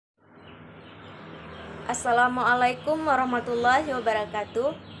Assalamualaikum warahmatullahi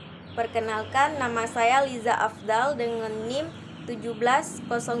wabarakatuh. Perkenalkan, nama saya Liza Afzal dengan NIM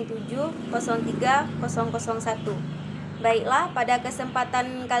 17070301. Baiklah, pada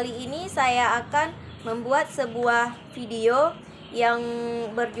kesempatan kali ini saya akan membuat sebuah video yang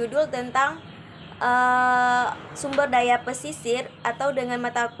berjudul tentang sumber daya pesisir atau dengan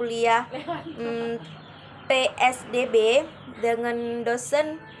mata kuliah PSDB dengan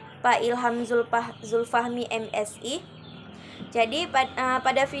dosen Pak Ilham Zulfahmi MSI. Jadi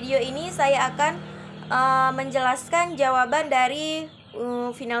pada video ini saya akan menjelaskan jawaban dari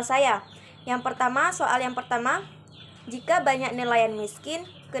final saya. Yang pertama, soal yang pertama, jika banyak nelayan miskin,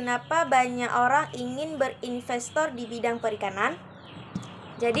 kenapa banyak orang ingin berinvestor di bidang perikanan?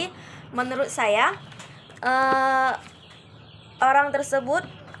 Jadi menurut saya orang tersebut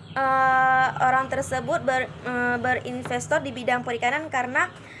berinvestor di bidang perikanan karena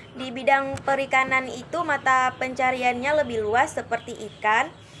di bidang perikanan itu mata pencariannya lebih luas seperti ikan,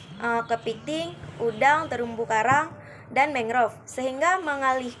 kepiting, udang, terumbu karang, dan mangrove, sehingga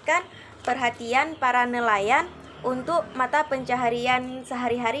mengalihkan perhatian para nelayan untuk mata pencaharian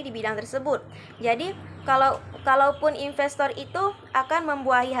sehari-hari di bidang tersebut. Jadi kalaupun investor itu akan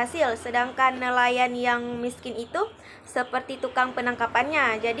membuahi hasil, sedangkan nelayan yang miskin itu seperti tukang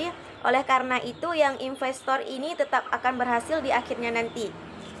penangkapannya. Jadi oleh karena itu yang investor ini tetap akan berhasil di akhirnya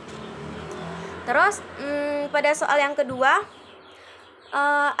nanti. Terus pada soal yang kedua,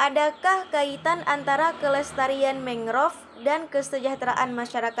 adakah kaitan antara kelestarian mangrove dan kesejahteraan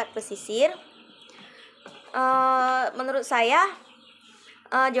masyarakat pesisir? Menurut saya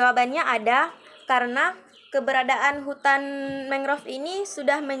jawabannya ada, karena keberadaan hutan mangrove ini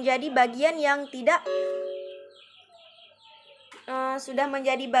sudah menjadi bagian yang tidak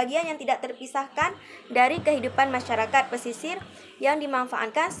terpisahkan dari kehidupan masyarakat pesisir yang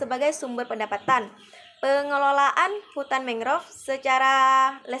dimanfaatkan sebagai sumber pendapatan. Pengelolaan hutan mangrove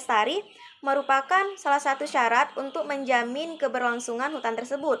secara lestari merupakan salah satu syarat untuk menjamin keberlangsungan hutan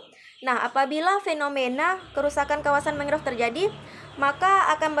tersebut. Nah, apabila fenomena kerusakan kawasan mangrove terjadi, maka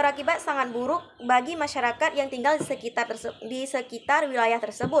akan berakibat sangat buruk bagi masyarakat yang tinggal di sekitar wilayah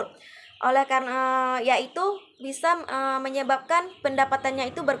tersebut. Oleh karena yaitu bisa menyebabkan pendapatannya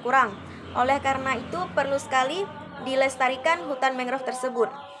itu berkurang. Oleh karena itu perlu sekali dilestarikan hutan mangrove tersebut.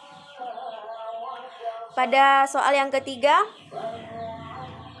 Pada soal yang ketiga,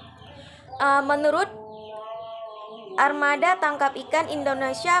 menurut armada tangkap ikan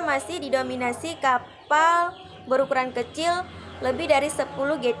Indonesia masih didominasi kapal berukuran kecil lebih dari 10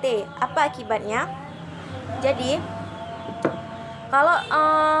 GT. Apa akibatnya? Jadi kalau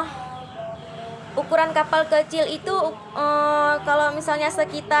ukuran kapal kecil itu kalau misalnya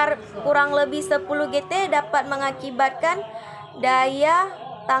sekitar kurang lebih 10 GT dapat mengakibatkan daya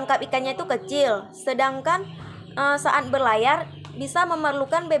tangkap ikannya itu kecil, sedangkan saat berlayar bisa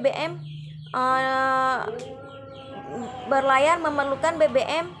memerlukan BBM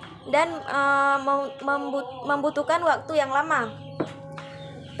dan membutuhkan waktu yang lama.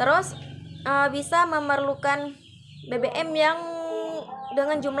 Terus bisa memerlukan BBM yang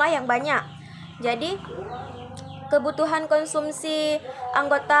dengan jumlah yang banyak. Jadi kebutuhan konsumsi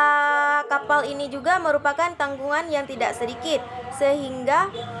anggota kapal ini juga merupakan tanggungan yang tidak sedikit, sehingga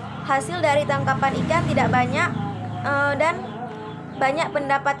hasil dari tangkapan ikan tidak banyak dan banyak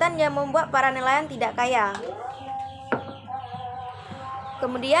pendapatan yang membuat para nelayan tidak kaya.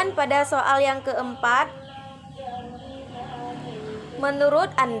 Kemudian pada soal yang keempat,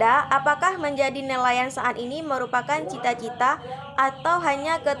 menurut Anda, apakah menjadi nelayan saat ini merupakan cita-cita atau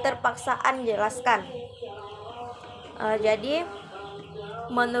hanya keterpaksaan? Jelaskan. Jadi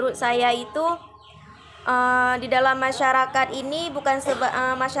menurut saya itu di dalam masyarakat ini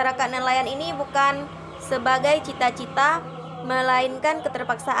masyarakat nelayan ini bukan sebagai cita-cita melainkan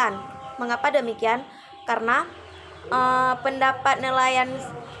keterpaksaan. Mengapa demikian? Karena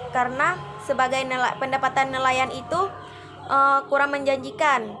pendapatan nelayan itu kurang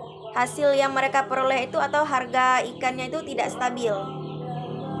menjanjikan. Hasil yang mereka peroleh itu atau harga ikannya itu tidak stabil.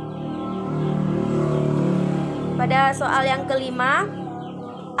 Pada soal yang kelima,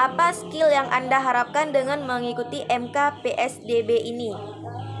 apa skill yang Anda harapkan dengan mengikuti MK PSDB ini?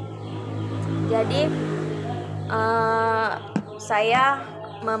 Jadi saya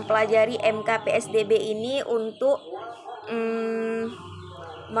mempelajari MK PSDB ini untuk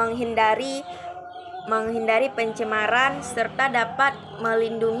menghindari pencemaran serta dapat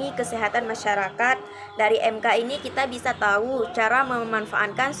melindungi kesehatan masyarakat. Dari MK ini kita bisa tahu cara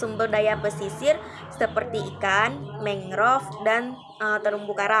memanfaatkan sumber daya pesisir seperti ikan, mangrove, dan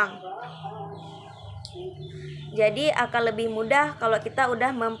terumbu karang. Jadi akan lebih mudah kalau kita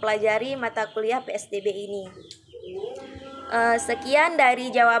udah mempelajari mata kuliah PSDB ini. Sekian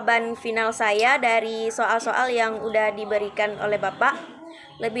dari jawaban final saya dari soal-soal yang udah diberikan oleh Bapak.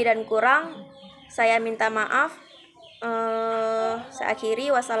 Lebih dan kurang saya minta maaf. Saya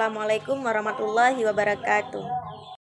akhiri, wassalamualaikum warahmatullahi wabarakatuh.